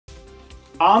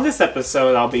On this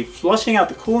episode, I'll be flushing out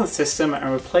the coolant system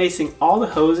and replacing all the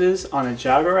hoses on a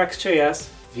Jaguar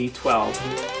XJS V12.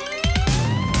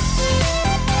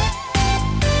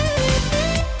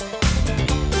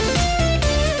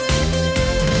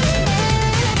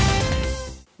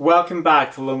 Welcome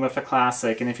back to Living with a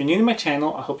Classic, and if you're new to my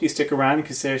channel, I hope you stick around and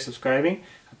consider subscribing.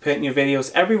 I put new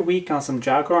videos every week on some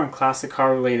Jaguar and classic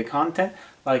car related content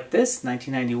like this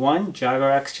 1991 Jaguar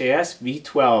XJS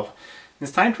V12. And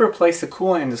it's time to replace the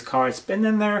coolant in this car. It's been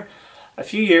in there a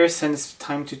few years and it's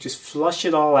time to just flush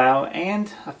it all out,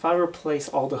 and I thought I'd replace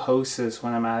all the hoses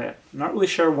when I'm at it. I'm not really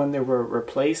sure when they were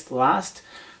replaced last,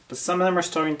 but some of them are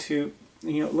starting to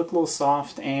look a little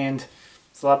soft, and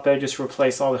it's a lot better just to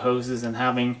replace all the hoses than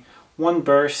having one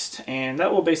burst, and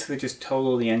that will basically just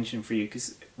total the engine for you,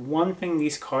 because one thing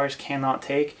these cars cannot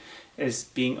take is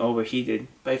being overheated.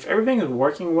 But if everything is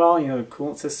working well, the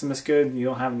coolant system is good, you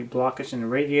don't have any blockage in the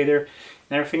radiator,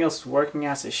 and everything else is working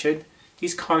as it should,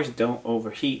 these cars don't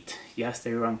overheat. Yes,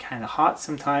 they run kind of hot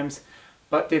sometimes,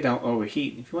 but they don't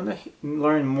overheat. If you want to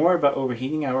learn more about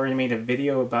overheating, I already made a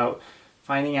video about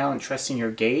finding out and trusting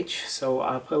your gauge, so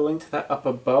I'll put a link to that up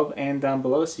above and down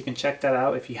below so you can check that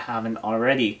out if you haven't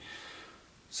already.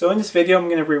 So in this video I'm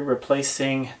going to be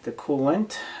replacing the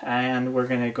coolant, and we're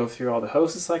going to go through all the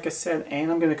hoses like I said,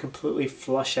 and I'm going to completely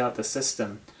flush out the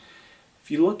system.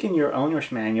 If you look in your owner's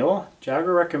manual,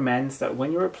 Jaguar recommends that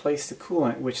when you replace the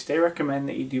coolant, which they recommend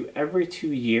that you do every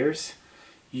 2 years,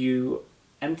 you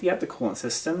empty out the coolant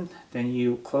system, then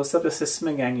you close up the system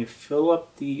again, you fill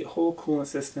up the whole coolant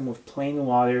system with plain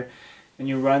water, and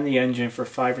you run the engine for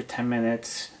 5 or 10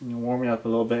 minutes, and you warm it up a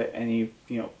little bit, and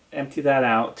you empty that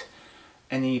out,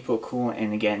 and then you put coolant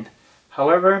in again.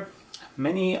 However,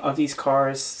 many of these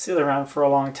cars sit around for a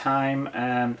long time,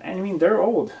 and I mean they're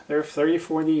old, they're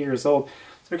 30-40 years old, so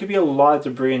there could be a lot of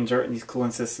debris and dirt in these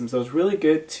coolant systems. So it's really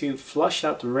good to flush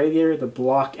out the radiator, the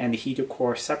block, and the heater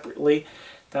core separately.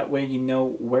 That way you know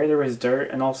where there is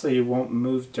dirt, and also you won't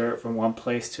move dirt from one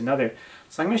place to another.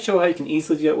 So I'm going to show how you can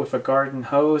easily do it with a garden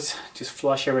hose. Just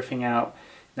flush everything out.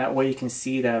 That way you can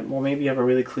see that, well, maybe you have a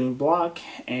really clean block,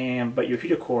 but your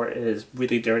heater core is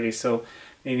really dirty. So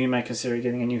maybe you might consider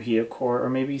getting a new heater core, or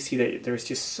maybe you see that there's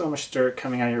just so much dirt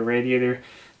coming out of your radiator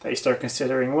that you start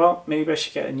considering, well, maybe I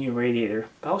should get a new radiator.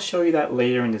 But I'll show you that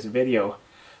later in this video.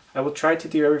 I will try to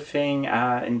do everything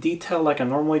in detail like I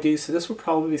normally do, so this will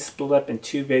probably be split up in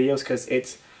 2 videos because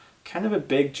it's kind of a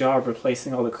big job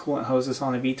replacing all the coolant hoses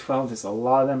on the V12. There's a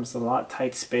lot of them, it's a lot of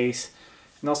tight space,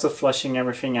 and also flushing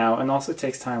everything out, and also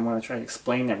takes time when I try to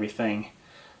explain everything.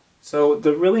 So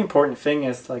the really important thing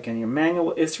is, like in your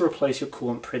manual, is to replace your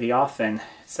coolant pretty often. It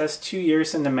says 2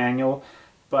 years in the manual,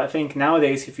 but I think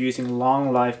nowadays if you're using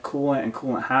long life coolant and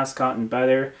coolant has gotten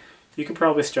better, you can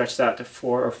probably stretch that to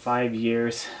 4 or 5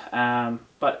 years,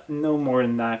 but no more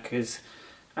than that, because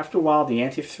after a while the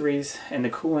antifreeze and the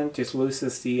coolant just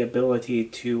loses the ability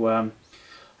to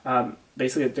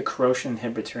basically the corrosion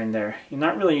inhibitor in there. You're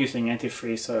not really using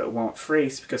antifreeze so it won't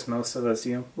freeze, because most of us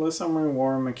live somewhere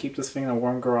warm and keep this thing in a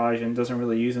warm garage and doesn't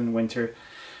really use it in winter.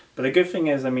 But the good thing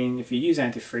is, I mean, if you use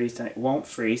antifreeze then it won't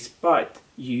freeze, but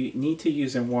you need to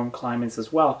use in warm climates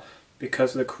as well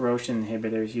because of the corrosion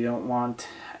inhibitors. You don't want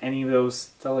any of those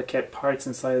delicate parts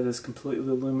inside of this completely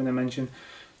aluminum engine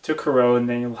to corrode, and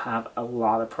then you'll have a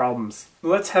lot of problems.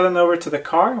 Let's head on over to the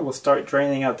car and we'll start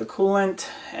draining out the coolant,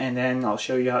 and then I'll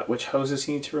show you which hoses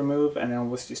you need to remove, and then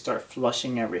we'll just start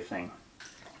flushing everything.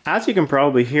 As you can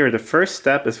probably hear, the first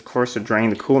step is of course to drain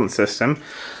the coolant system.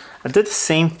 I did the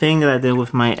same thing that I did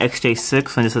with my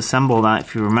XJ6 when I disassembled that.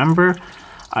 If you remember,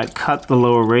 I cut the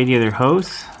lower radiator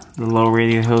hose. The lower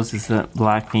radiator hose is the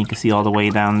black thing you can see all the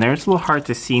way down there. It's a little hard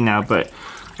to see now, but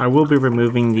I will be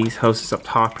removing these hoses up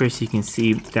top here so you can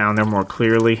see down there more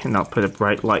clearly, and I'll put a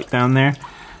bright light down there.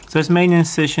 So I just made an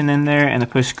incision in there, and I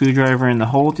put a screwdriver in the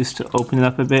hole just to open it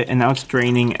up a bit, and now it's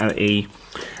draining at a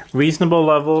reasonable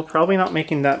level, probably not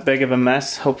making that big of a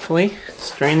mess, hopefully.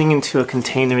 It's draining into a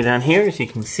container down here, as you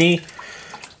can see.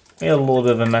 We had a little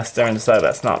bit of a mess there on the side,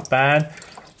 that's not bad.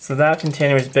 So that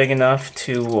container is big enough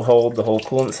to hold the whole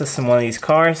coolant system in one of these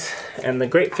cars. And the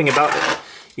great thing about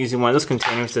using one of those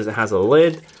containers is it has a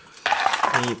lid.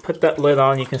 And you put that lid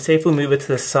on, you can safely move it to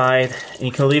the side, and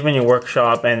you can leave it in your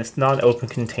workshop, and it's not an open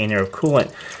container of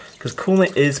coolant, because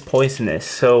coolant is poisonous.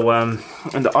 So, and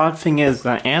the odd thing is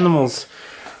that animals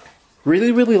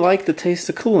really like the taste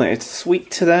of coolant. It's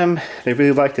sweet to them, they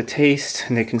really like the taste,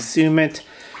 and they consume it,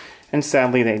 and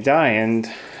sadly they die. And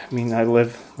I mean, I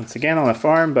live once again on a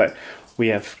farm, but we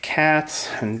have cats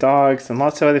and dogs and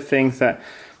lots of other things that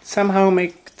somehow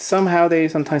they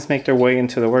sometimes make their way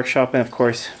into the workshop, and of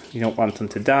course you don't want them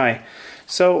to die.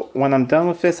 So when I'm done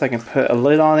with this, I can put a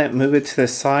lid on it, move it to the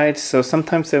side. So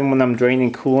sometimes then when I'm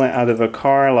draining coolant out of a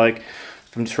car, like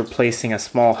if I'm just replacing a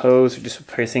small hose or just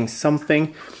replacing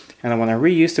something, and I want to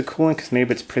reuse the coolant because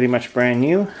maybe it's pretty much brand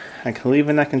new, I can leave it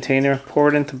in that container, pour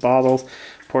it into bottles,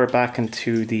 pour it back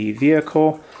into the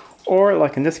vehicle. Or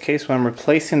like in this case, when I'm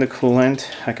replacing the coolant,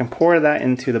 I can pour that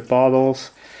into the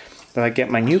bottles that I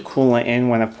get my new coolant in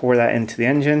when I pour that into the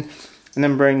engine, and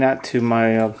then bring that to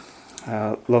my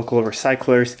local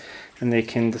recyclers, and they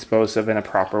can dispose of it in a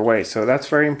proper way. So that's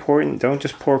very important. Don't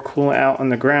just pour coolant out on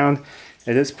the ground.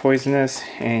 It is poisonous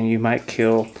and you might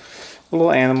kill a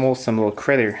little animal, some little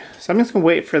critter. So I'm just gonna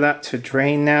wait for that to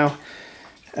drain now.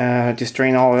 Just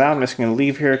drain all of it out. I'm just gonna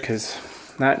leave here because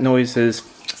that noise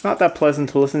it's not that pleasant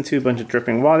to listen to, a bunch of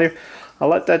dripping water. I'll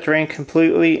let that drain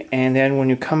completely, and then when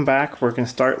you come back, we're gonna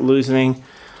start loosening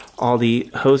all the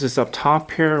hoses up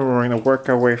top here. We're going to work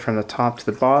our way from the top to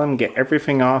the bottom, get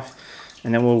everything off,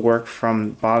 and then we'll work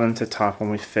from bottom to top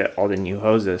when we fit all the new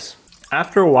hoses.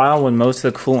 After a while, when most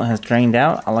of the coolant has drained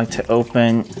out, I like to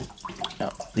open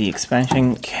the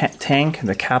expansion tank,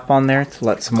 the cap on there, to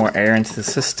let some more air into the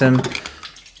system,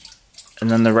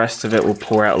 and then the rest of it will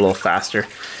pour out a little faster.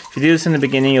 If you do this in the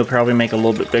beginning, you'll probably make a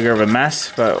little bit bigger of a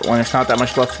mess, but when there's not that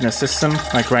much left in the system,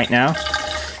 like right now,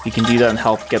 you can do that and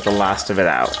help get the last of it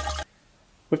out.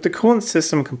 With the coolant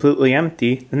system completely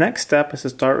empty, the next step is to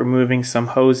start removing some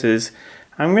hoses.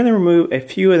 I'm going to remove a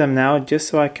few of them now just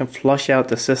so I can flush out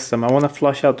the system. I want to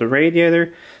flush out the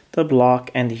radiator, the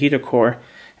block, and the heater core.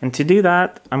 And to do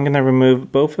that, I'm going to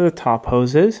remove both of the top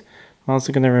hoses. I'm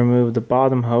also going to remove the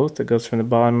bottom hose that goes from the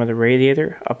bottom of the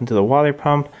radiator up into the water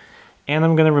pump. And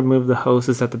I'm going to remove the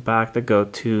hoses at the back that go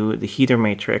to the heater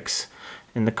matrix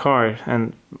in the car,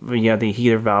 and yeah, the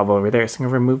heater valve over there. So I'm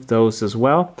going to remove those as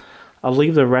well. I'll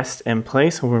leave the rest in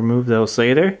place. We'll remove those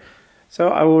later. So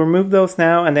I will remove those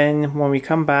now, and then when we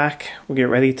come back, we'll get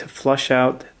ready to flush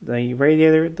out the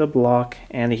radiator, the block,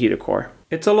 and the heater core.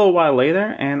 It's a little while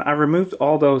later, and I removed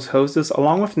all those hoses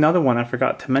along with another one I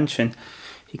forgot to mention.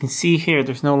 You can see here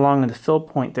there's no longer the fill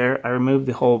point there. I removed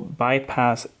the whole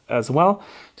bypass as well.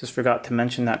 Just forgot to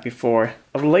mention that before.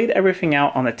 I've laid everything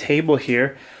out on the table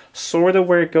here, sort of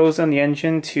where it goes on the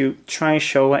engine, to try and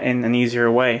show it in an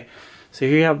easier way. So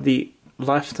here you have the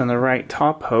left and the right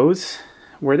top hose,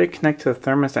 where they connect to the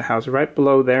thermostat house. Right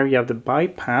below there you have the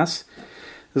bypass.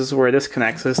 This is where this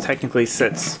connects. So this technically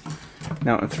sits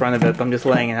now in front of it, but I'm just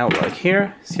laying it out like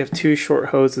here. So you have two short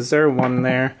hoses there, one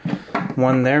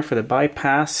there for the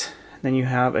bypass. Then you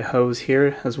have a hose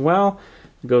here as well.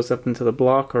 It goes up into the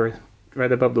block or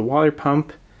right above the water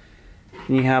pump.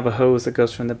 And you have a hose that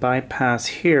goes from the bypass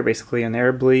here, basically an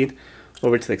air bleed,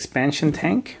 over to the expansion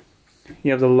tank.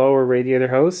 You have the lower radiator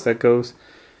hose that goes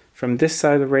from this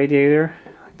side of the radiator,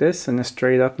 like this, and then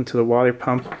straight up into the water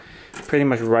pump, pretty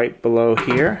much right below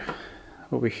here,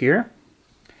 over here.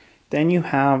 Then you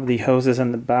have the hoses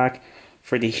in the back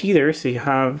for the heater. So you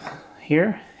have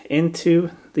here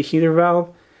into the heater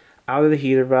valve, out of the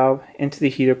heater valve, into the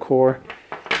heater core,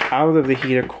 out of the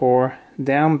heater core,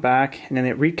 down back, and then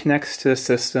it reconnects to the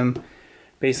system,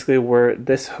 basically where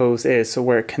this hose is, so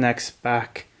where it connects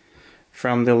back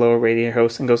from the lower radiator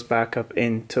hose and goes back up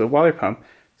into the water pump.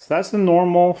 So that's the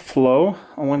normal flow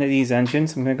on one of these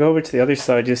engines. I'm going to go over to the other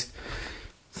side just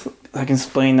so I can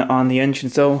explain on the engine.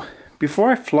 So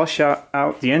before I flush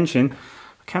out the engine,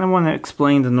 I kind of want to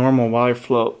explain the normal water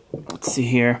flow. Let's see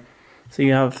here. So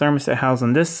you have a thermostat house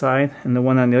on this side and the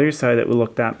one on the other side that we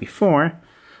looked at before.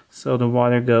 So the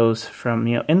water goes from,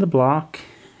 in the block,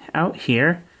 out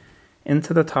here,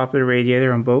 into the top of the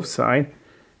radiator on both sides.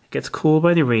 It gets cooled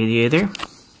by the radiator,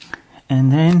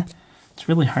 and then it's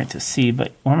really hard to see,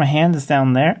 but where my hand is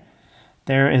down there,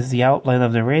 there is the outlet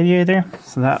of the radiator.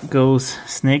 So that goes,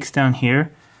 snakes down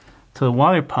here to the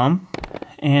water pump,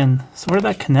 and sort of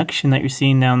that connection that you're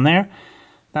seeing down there,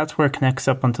 that's where it connects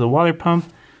up onto the water pump.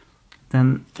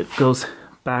 Then it goes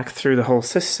back through the whole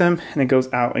system, and it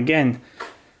goes out again.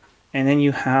 And then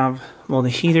you have, well, the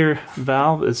heater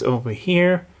valve is over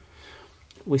here.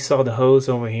 We saw the hose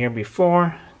over here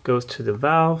before. Goes to the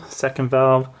valve, second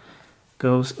valve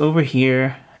goes over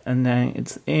here, and then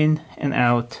it's in and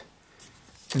out,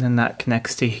 and then that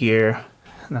connects to here,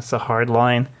 and that's the hard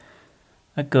line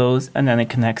that goes, and then it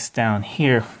connects down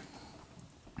here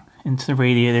into the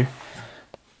radiator.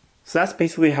 So that's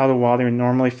basically how the water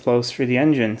normally flows through the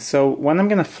engine. So when I'm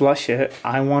going to flush it,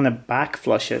 I want to back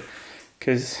flush it,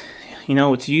 because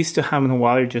it's used to having the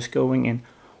water just going in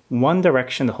one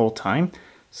direction the whole time.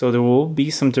 So there will be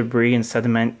some debris and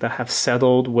sediment that have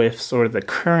settled with sort of the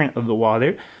current of the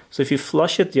water. So if you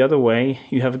flush it the other way,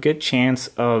 you have a good chance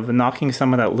of knocking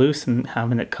some of that loose and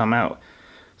having it come out.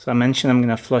 So I mentioned I'm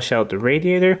going to flush out the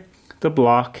radiator, the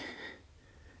block,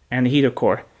 and the heater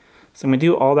core. So I'm going to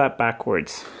do all that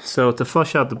backwards. So to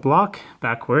flush out the block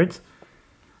backwards,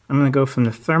 I'm going to go from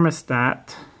the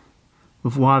thermostat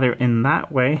with water in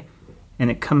that way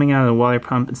and it coming out of the water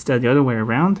pump instead of the other way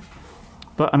around.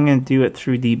 But I'm going to do it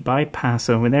through the bypass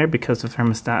over there because the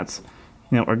thermostats,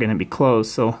 are going to be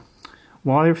closed. So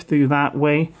water through that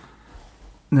way,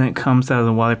 and then it comes out of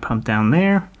the water pump down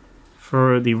there.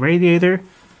 For the radiator,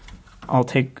 I'll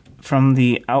take from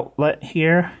the outlet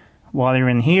here, water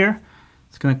in here.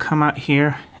 It's going to come out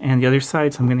here and the other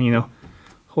side, so I'm going to,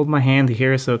 hold my hand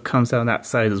here so it comes out that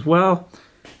side as well.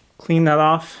 Clean that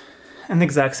off, and the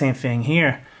exact same thing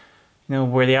here.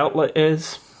 Where the outlet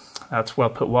is, that's where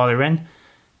I'll put water in.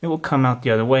 It will come out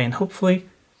the other way, and hopefully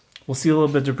we'll see a little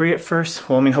bit of debris at first.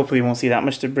 Well, hopefully we won't see that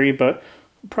much debris, but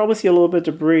we'll probably see a little bit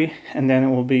of debris, and then it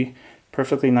will be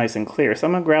perfectly nice and clear. So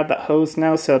I'm going to grab that hose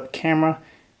now, set up the camera,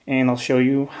 and I'll show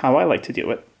you how I like to do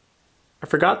it. I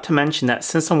forgot to mention that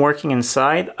since I'm working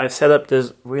inside, I've set up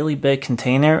this really big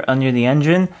container under the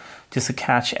engine just to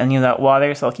catch any of that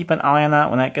water. So I'll keep an eye on that.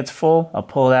 When that gets full, I'll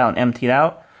pull it out and empty it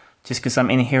out. Just because I'm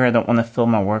in here, I don't want to fill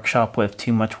my workshop with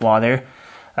too much water.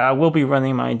 I will be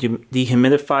running my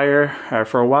dehumidifier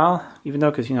for a while, even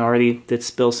though, because I already did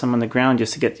spill some on the ground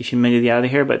just to get the humidity out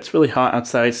of here. But it's really hot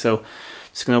outside, so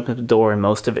just going to open up the door and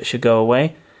most of it should go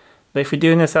away. But if you're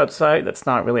doing this outside, that's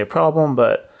not really a problem,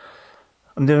 but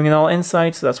I'm doing it all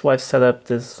inside, so that's why I've set up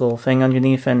this little thing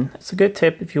underneath. And it's a good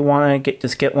tip if you want to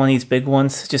just get one of these big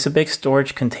ones. It's just a big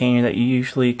storage container that you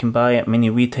usually can buy at many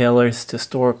retailers to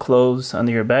store clothes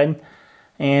under your bed.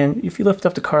 And if you lift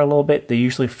up the car a little bit, they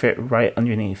usually fit right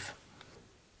underneath.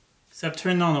 So I've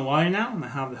turned on the water now, and I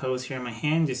have the hose here in my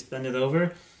hand, just bend it over.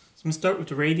 So I'm going to start with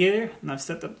the radiator, and I've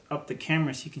set up the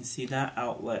camera so you can see that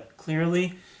outlet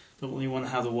clearly. Don't really want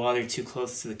to have the water too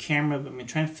close to the camera, but I'm going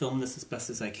to try and film this as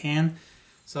best as I can.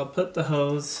 So I'll put the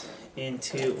hose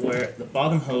into where the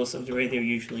bottom hose of the radiator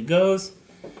usually goes.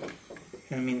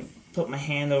 And put my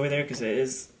hand over there because it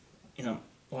is,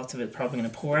 lots of it probably going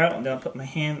to pour out. And then I'll put my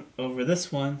hand over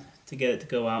this one to get it to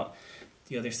go out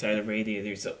the other side of the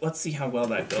radiator. So let's see how well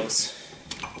that goes.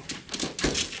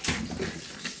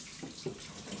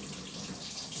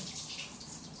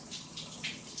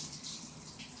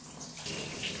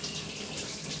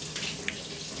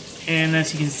 And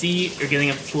as you can see, you're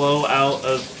getting a flow out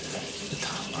of the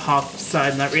top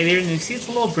side of that radiator. And you see it's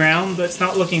a little brown, but it's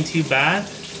not looking too bad.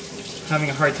 I'm having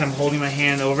a hard time holding my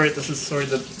hand over it. This is sort of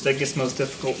the biggest, most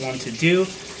difficult one to do.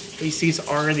 But you see it's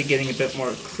already getting a bit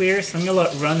more clear. So I'm going to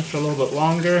let it run for a little bit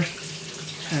longer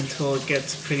until it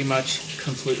gets pretty much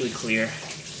completely clear.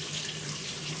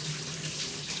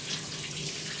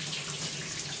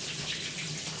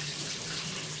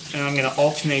 And I'm going to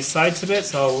alternate sides a bit,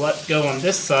 so I'll let go on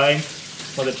this side,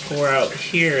 let it pour out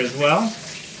here as well.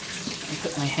 And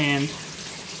put my hand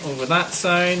over that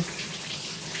side.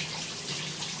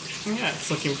 Yeah,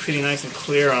 it's looking pretty nice and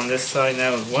clear on this side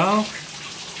now as well.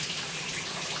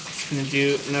 Just going to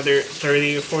do another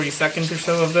 30 or 40 seconds or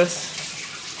so of this.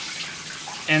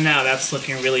 And now that's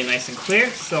looking really nice and clear,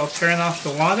 so I'll turn off the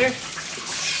water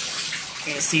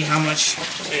and see how much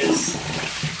is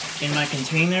in my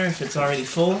container, if it's already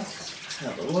full. Let's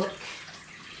have a look.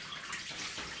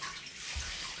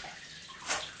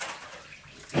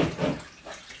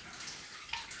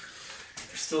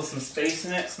 There's still some space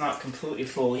in it. It's not completely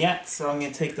full yet, so I'm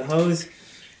going to take the hose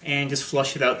and just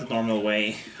flush it out the normal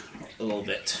way a little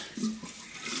bit.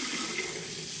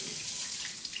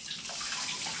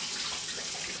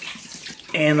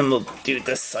 And then we'll do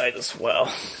this side as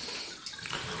well.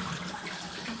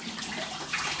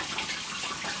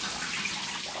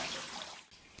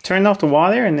 Turned off the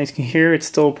water, and as you can hear, it's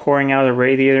still pouring out of the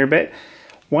radiator a bit.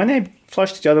 When I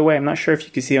flushed it the other way, I'm not sure if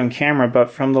you can see on camera, but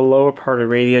from the lower part of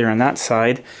the radiator on that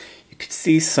side, you could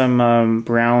see some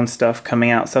brown stuff coming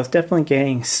out. So I was definitely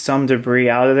getting some debris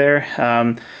out of there.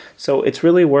 So it's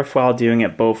really worthwhile doing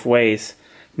it both ways.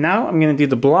 Now I'm going to do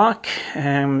the block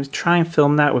and try and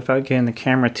film that without getting the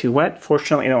camera too wet.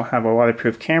 Fortunately, I don't have a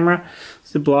waterproof camera.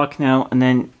 So the block now, and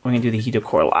then we're going to do the heater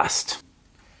core last.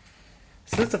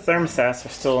 Since the thermostats are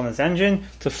still in this engine,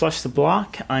 to flush the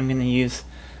block, I'm going to use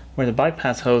where the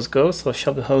bypass hose goes. So I'll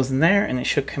shove the hose in there, and it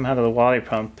should come out of the water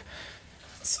pump.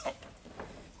 So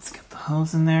let's get the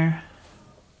hose in there.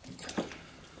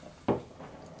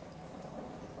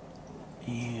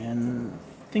 And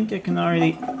I think I can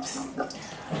already...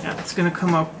 Yeah, it's going to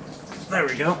come up. There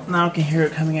we go. Now I can hear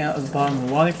it coming out of the bottom of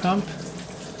the water pump.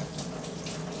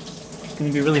 It's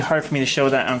going to be really hard for me to show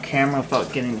that on camera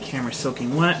without getting the camera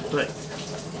soaking wet, but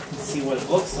you can see what it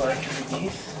looks like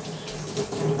underneath.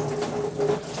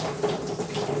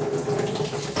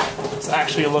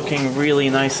 actually looking really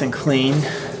nice and clean.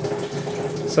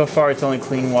 So far it's only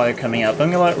clean water coming out. But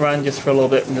I'm going to let it run just for a little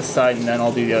bit on this side, and then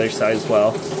I'll do the other side as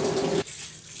well.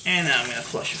 And now I'm going to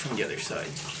flush it from the other side.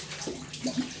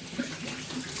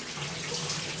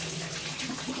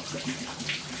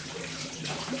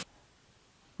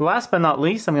 Last but not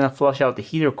least, I'm going to flush out the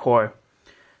heater core.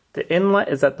 The inlet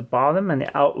is at the bottom and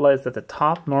the outlet is at the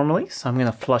top normally, so I'm going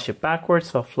to flush it backwards.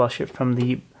 So I'll flush it from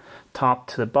the top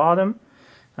to the bottom.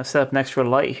 I've set up an extra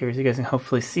light here so you guys can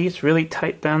hopefully see. It's really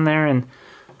tight down there, and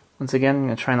once again I'm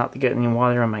going to try not to get any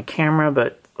water on my camera,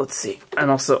 but let's see.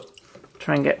 And also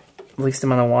try and get the least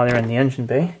amount of water in the engine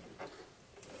bay.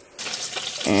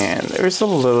 And there's a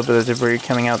little bit of debris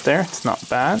coming out there. It's not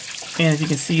bad. And as you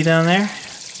can see down there,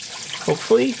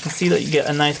 hopefully you can see that you get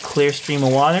a nice clear stream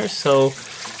of water, so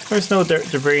there's no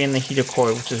debris in the heater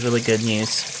core, which is really good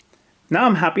news. Now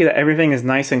I'm happy that everything is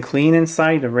nice and clean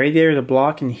inside. The radiator, the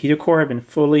block, and the heater core have been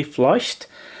fully flushed.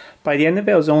 By the end of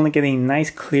it, I was only getting nice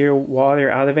clear water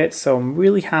out of it, so I'm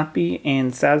really happy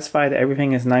and satisfied that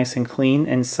everything is nice and clean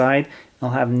inside.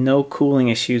 I'll have no cooling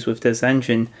issues with this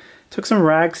engine. Took some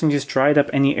rags and just dried up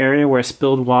any area where I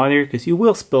spilled water, because you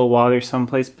will spill water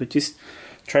someplace, but just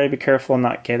try to be careful and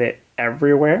not get it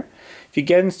everywhere. If you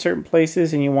get in certain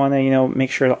places and you want to,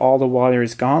 make sure that all the water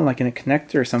is gone, like in a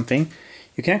connector or something,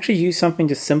 you can actually use something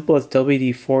just simple as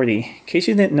WD-40. In case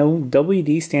you didn't know,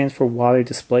 WD stands for water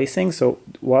displacing, so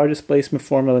water displacement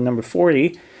formula number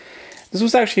 40. This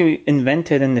was actually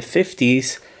invented in the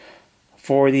 50s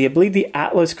for I believe the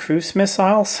Atlas cruise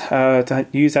missiles, to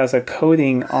use as a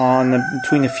coating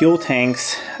between the fuel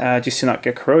tanks, just to not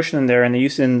get corrosion in there, and they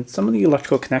use it in some of the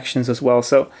electrical connections as well.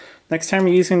 So next time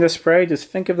you're using this spray, just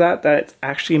think of that it's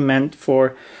actually meant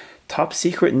for top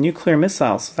secret nuclear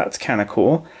missiles. So that's kind of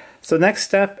cool. So the next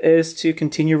step is to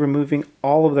continue removing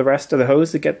all of the rest of the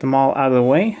hose to get them all out of the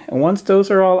way. And once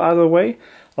those are all out of the way,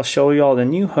 I'll show you all the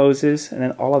new hoses, and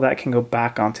then all of that can go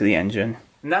back onto the engine.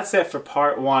 And that's it for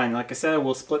part one. Like I said,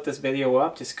 we'll split this video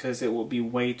up just because it will be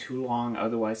way too long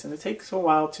otherwise. And it takes a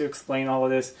while to explain all of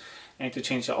this and to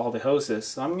change all the hoses.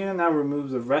 So I'm going to now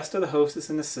remove the rest of the hoses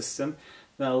in the system.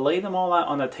 Then I'll lay them all out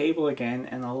on the table again,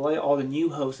 and I'll lay all the new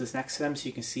hoses next to them so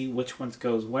you can see which ones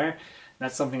goes where.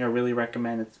 That's something I really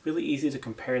recommend. It's really easy to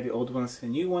compare the old ones to the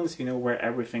new ones, where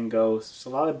everything goes. There's a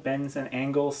lot of bends and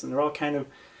angles, and they're all kind of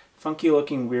funky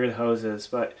looking weird hoses.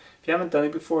 But if you haven't done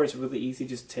it before, it's really easy.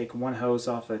 Just take one hose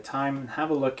off at a time and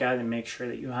have a look at it and make sure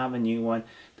that you have a new one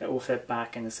that will fit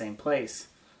back in the same place.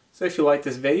 So if you like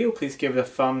this video, please give it a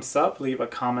thumbs up, leave a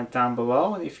comment down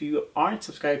below, and if you aren't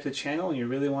subscribed to the channel and you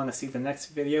really want to see the next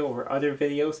video or other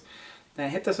videos, then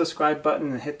hit the subscribe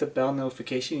button and hit the bell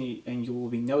notification, and you will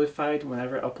be notified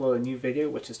whenever I upload a new video,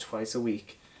 which is twice a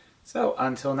week. So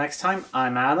until next time,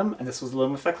 I'm Adam, and this was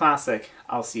Living with a Classic.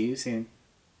 I'll see you soon.